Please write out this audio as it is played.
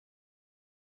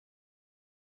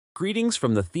Greetings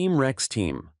from the ThemeREX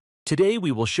team. Today we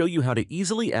will show you how to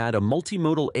easily add a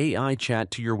multimodal AI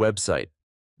chat to your website.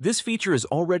 This feature is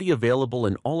already available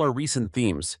in all our recent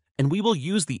themes, and we will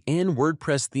use the Ann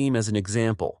WordPress theme as an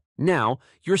example. Now,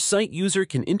 your site user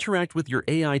can interact with your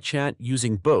AI chat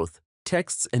using both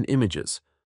texts and images.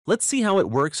 Let's see how it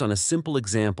works on a simple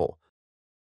example.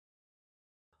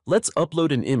 Let's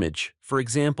upload an image, for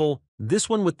example, this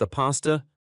one with the pasta,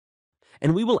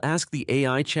 and we will ask the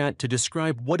AI chat to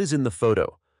describe what is in the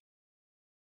photo.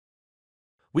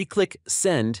 We click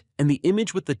Send, and the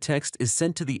image with the text is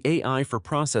sent to the AI for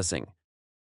processing.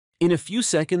 In a few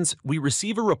seconds, we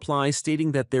receive a reply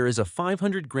stating that there is a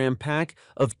 500-gram pack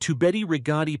of tubetti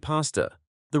rigati pasta.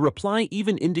 The reply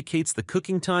even indicates the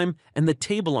cooking time and the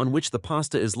table on which the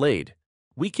pasta is laid.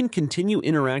 We can continue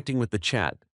interacting with the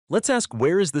chat. Let's ask,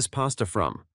 where is this pasta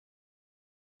from?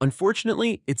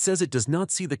 Unfortunately, it says it does not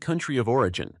see the country of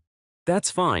origin. That's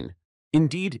fine.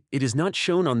 Indeed, it is not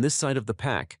shown on this side of the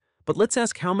pack, but let's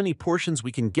ask how many portions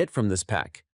we can get from this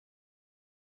pack.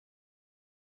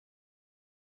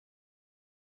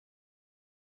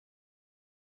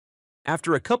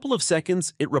 After a couple of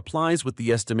seconds, it replies with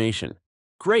the estimation.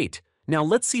 Great! Now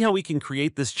let's see how we can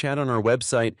create this chat on our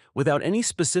website without any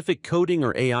specific coding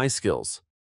or AI skills.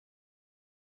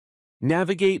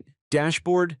 Navigate,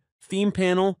 Dashboard, Theme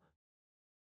Panel,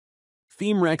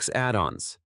 ThemeREX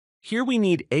Add-ons. Here we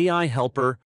need AI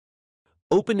Helper,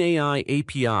 OpenAI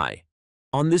API.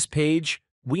 On this page,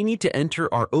 we need to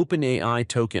enter our OpenAI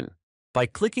token. By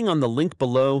clicking on the link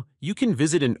below, you can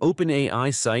visit an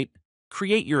OpenAI site,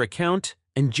 create your account,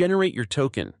 and generate your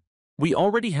token. We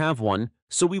already have one,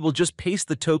 so we will just paste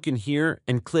the token here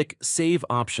and click Save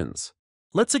Options.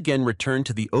 Let's again return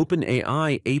to the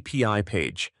OpenAI API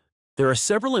page. There are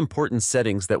several important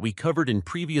settings that we covered in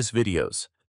previous videos.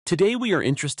 Today we are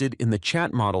interested in the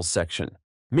chat models section.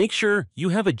 Make sure you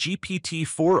have a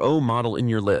GPT-4o model in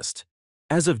your list.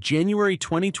 As of January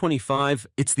 2025,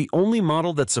 it's the only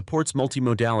model that supports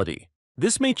multimodality.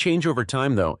 This may change over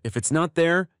time though. If it's not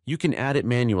there, you can add it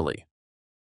manually.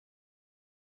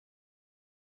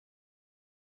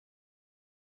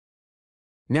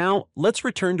 Now, let's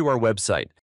return to our website.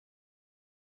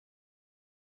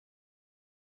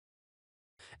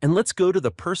 And let's go to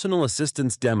the Personal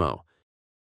Assistance demo.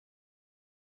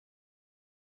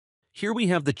 Here we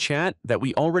have the chat that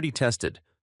we already tested.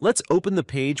 Let's open the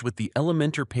page with the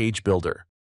Elementor Page Builder.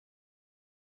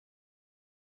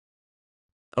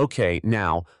 Okay,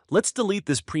 now, let's delete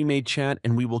this pre-made chat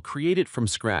and we will create it from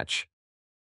scratch.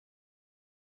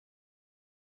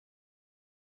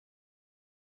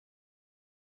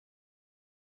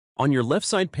 On your left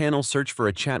side panel, search for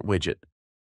a chat widget.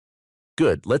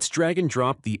 Good, let's drag and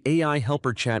drop the AI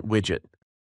Helper Chat widget.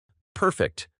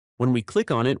 Perfect. When we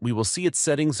click on it, we will see its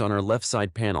settings on our left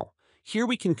side panel. Here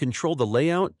we can control the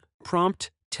layout, prompt,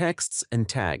 texts, and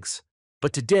tags.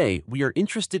 But today, we are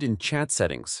interested in chat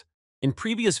settings. In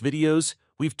previous videos,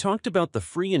 we've talked about the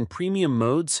free and premium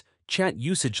modes, chat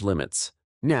usage limits.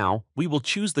 Now, we will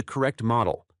choose the correct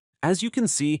model. As you can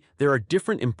see, there are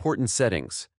different important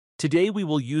settings. Today, we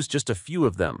will use just a few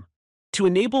of them. To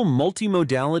enable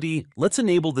multimodality, let's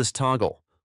enable this toggle.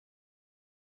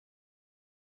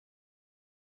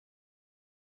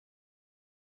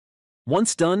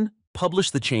 Once done, publish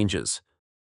the changes.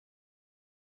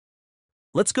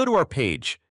 Let's go to our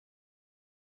page.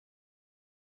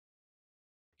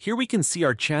 Here we can see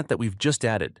our chat that we've just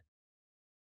added.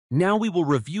 Now we will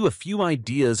review a few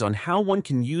ideas on how one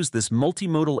can use this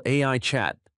multimodal AI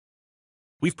chat.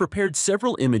 We've prepared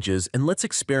several images and let's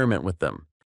experiment with them.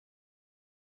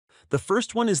 The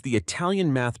first one is the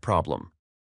Italian math problem.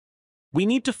 We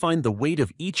need to find the weight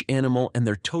of each animal and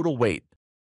their total weight.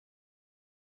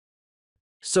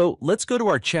 So let's go to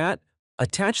our chat,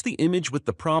 attach the image with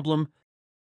the problem,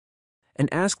 and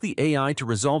ask the AI to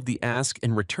resolve the ask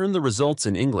and return the results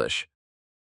in English.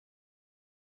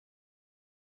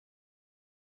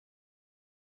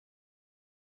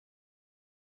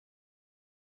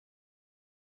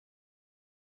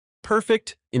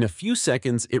 Perfect! In a few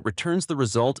seconds, it returns the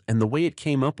result and the way it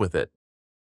came up with it.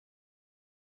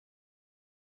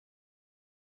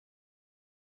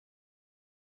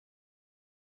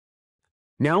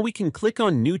 Now we can click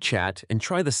on New Chat and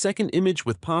try the second image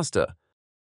with pasta.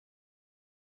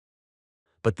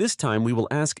 But this time we will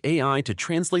ask AI to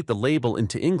translate the label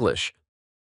into English.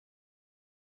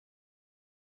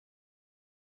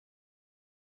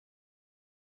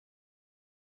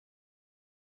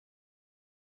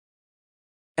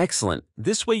 Excellent!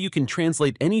 This way you can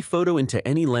translate any photo into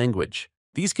any language.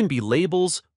 These can be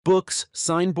labels, books,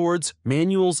 signboards,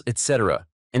 manuals, etc.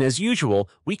 And as usual,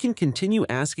 we can continue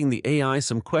asking the AI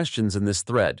some questions in this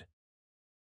thread.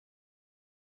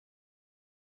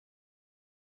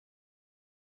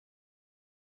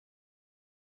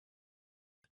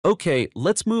 Okay,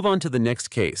 let's move on to the next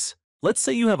case. Let's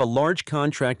say you have a large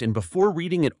contract and before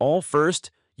reading it all first,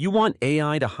 you want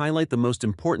AI to highlight the most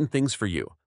important things for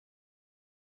you.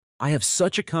 I have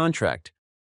such a contract.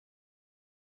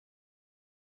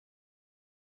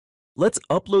 Let's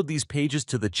upload these pages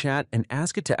to the chat and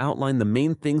ask it to outline the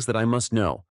main things that I must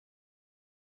know.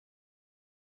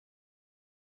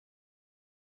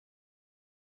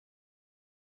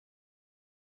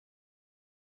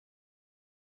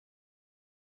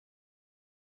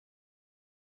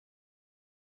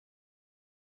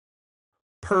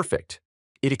 Perfect.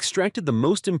 It extracted the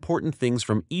most important things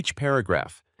from each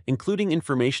paragraph, including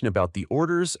information about the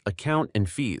orders, account, and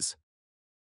fees.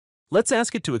 Let's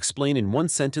ask it to explain in one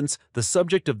sentence the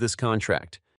subject of this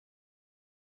contract.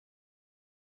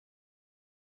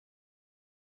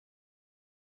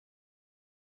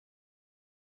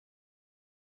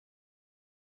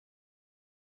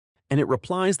 And it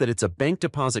replies that it's a bank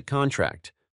deposit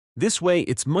contract. This way,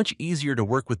 it's much easier to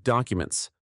work with documents.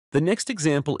 The next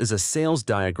example is a sales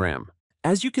diagram.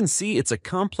 As you can see, it's a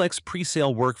complex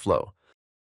pre-sale workflow.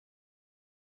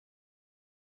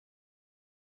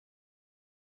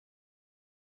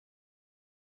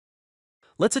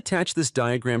 Let's attach this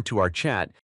diagram to our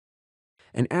chat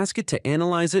and ask it to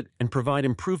analyze it and provide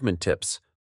improvement tips.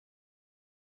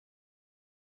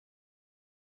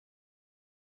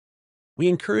 We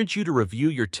encourage you to review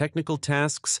your technical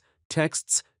tasks,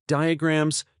 texts,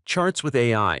 diagrams, charts with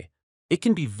AI. It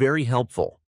can be very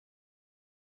helpful.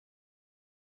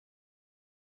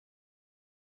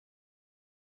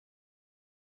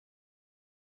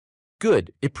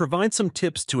 Good, it provides some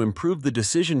tips to improve the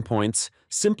decision points,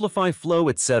 simplify flow,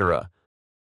 etc.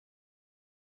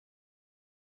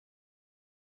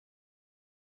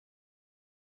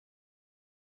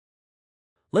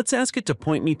 Let's ask it to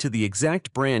point me to the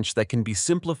exact branch that can be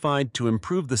simplified to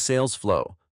improve the sales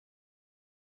flow.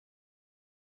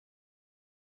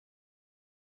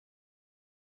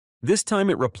 This time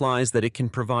it replies that it can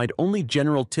provide only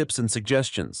general tips and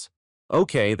suggestions.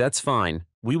 Okay, that's fine.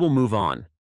 We will move on.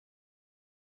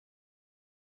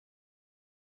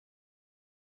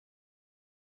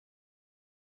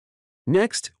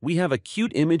 Next, we have a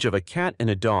cute image of a cat and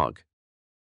a dog.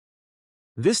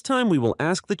 This time we will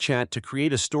ask the chat to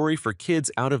create a story for kids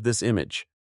out of this image.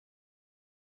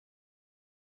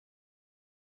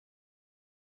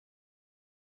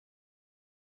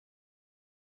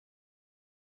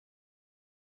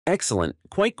 Excellent.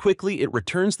 Quite quickly it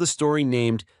returns the story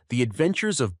named The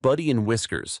Adventures of Buddy and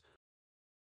Whiskers.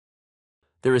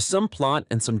 There is some plot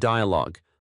and some dialogue.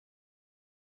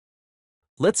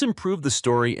 Let's improve the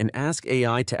story and ask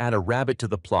AI to add a rabbit to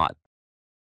the plot.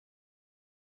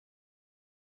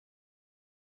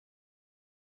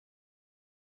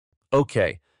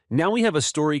 Okay, now we have a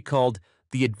story called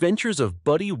The Adventures of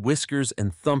Buddy, Whiskers,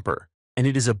 and Thumper, and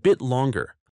it is a bit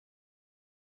longer.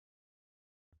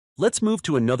 Let's move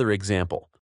to another example.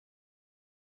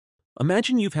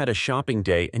 Imagine you've had a shopping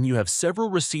day and you have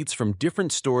several receipts from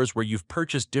different stores where you've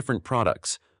purchased different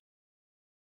products.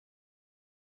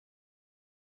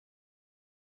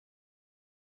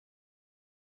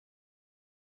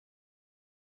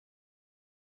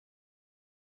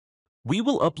 We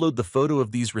will upload the photo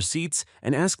of these receipts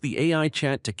and ask the AI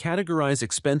chat to categorize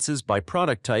expenses by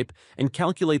product type and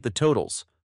calculate the totals.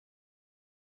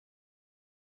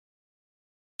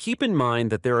 Keep in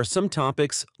mind that there are some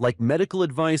topics, like medical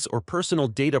advice or personal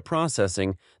data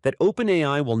processing, that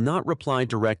OpenAI will not reply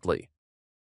directly.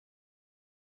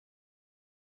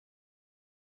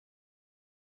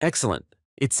 Excellent.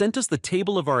 It sent us the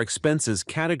table of our expenses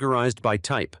categorized by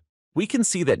type. We can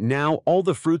see that now all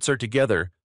the fruits are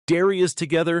together, dairy is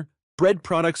together, bread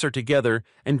products are together,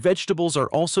 and vegetables are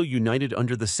also united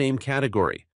under the same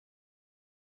category.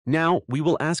 Now, we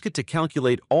will ask it to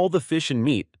calculate all the fish and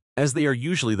meat, as they are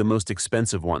usually the most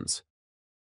expensive ones.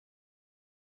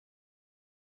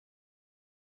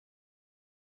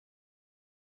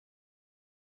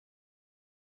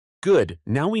 Good,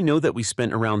 now we know that we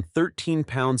spent around 13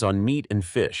 pounds on meat and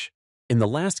fish. In the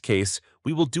last case,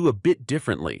 we will do a bit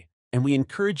differently, and we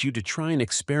encourage you to try and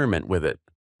experiment with it.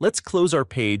 Let's close our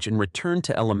page and return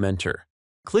to Elementor.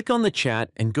 Click on the chat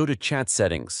and go to Chat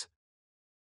Settings.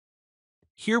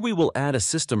 Here we will add a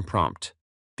system prompt.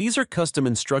 These are custom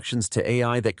instructions to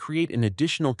AI that create an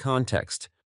additional context.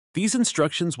 These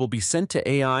instructions will be sent to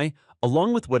AI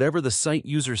along with whatever the site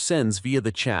user sends via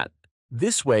the chat.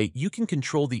 This way, you can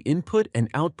control the input and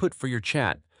output for your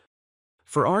chat.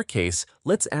 For our case,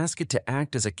 let's ask it to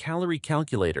act as a calorie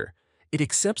calculator. It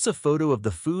accepts a photo of the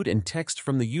food and text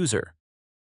from the user.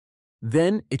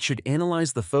 Then it should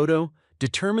analyze the photo,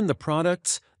 determine the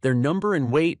products, their number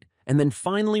and weight, and then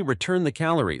finally return the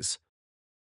calories.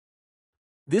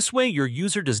 This way, your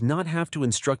user does not have to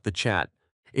instruct the chat.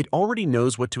 It already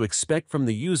knows what to expect from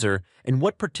the user and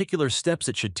what particular steps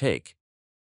it should take.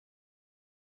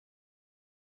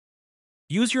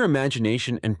 Use your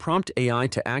imagination and prompt AI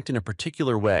to act in a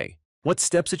particular way. What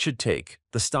steps it should take,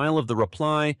 the style of the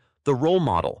reply, the role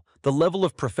model, the level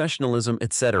of professionalism,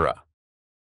 etc.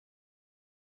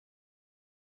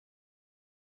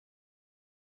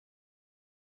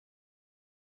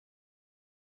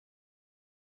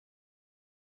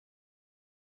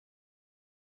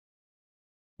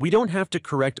 We don't have to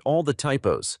correct all the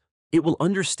typos. It will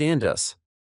understand us.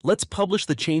 Let's publish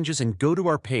the changes and go to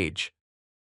our page.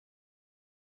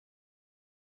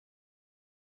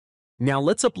 Now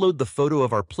let's upload the photo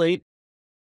of our plate,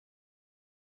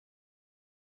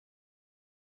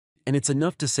 and it's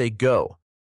enough to say go.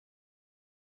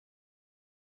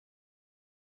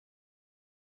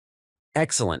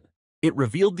 Excellent. It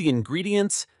revealed the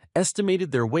ingredients,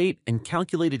 estimated their weight, and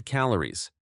calculated calories.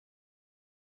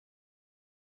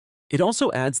 It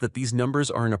also adds that these numbers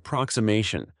are an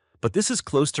approximation, but this is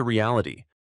close to reality.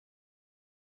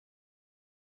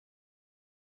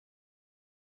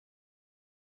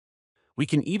 We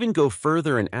can even go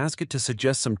further and ask it to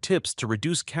suggest some tips to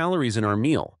reduce calories in our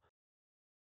meal.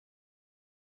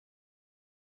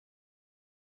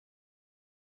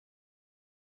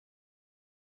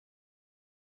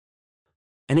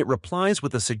 And it replies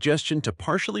with a suggestion to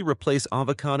partially replace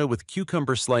avocado with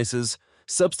cucumber slices,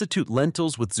 substitute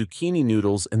lentils with zucchini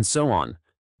noodles, and so on.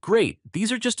 Great,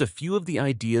 these are just a few of the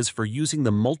ideas for using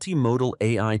the multimodal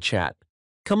AI chat.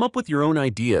 Come up with your own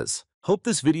ideas. Hope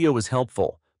this video was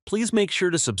helpful. Please make sure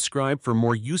to subscribe for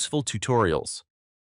more useful tutorials.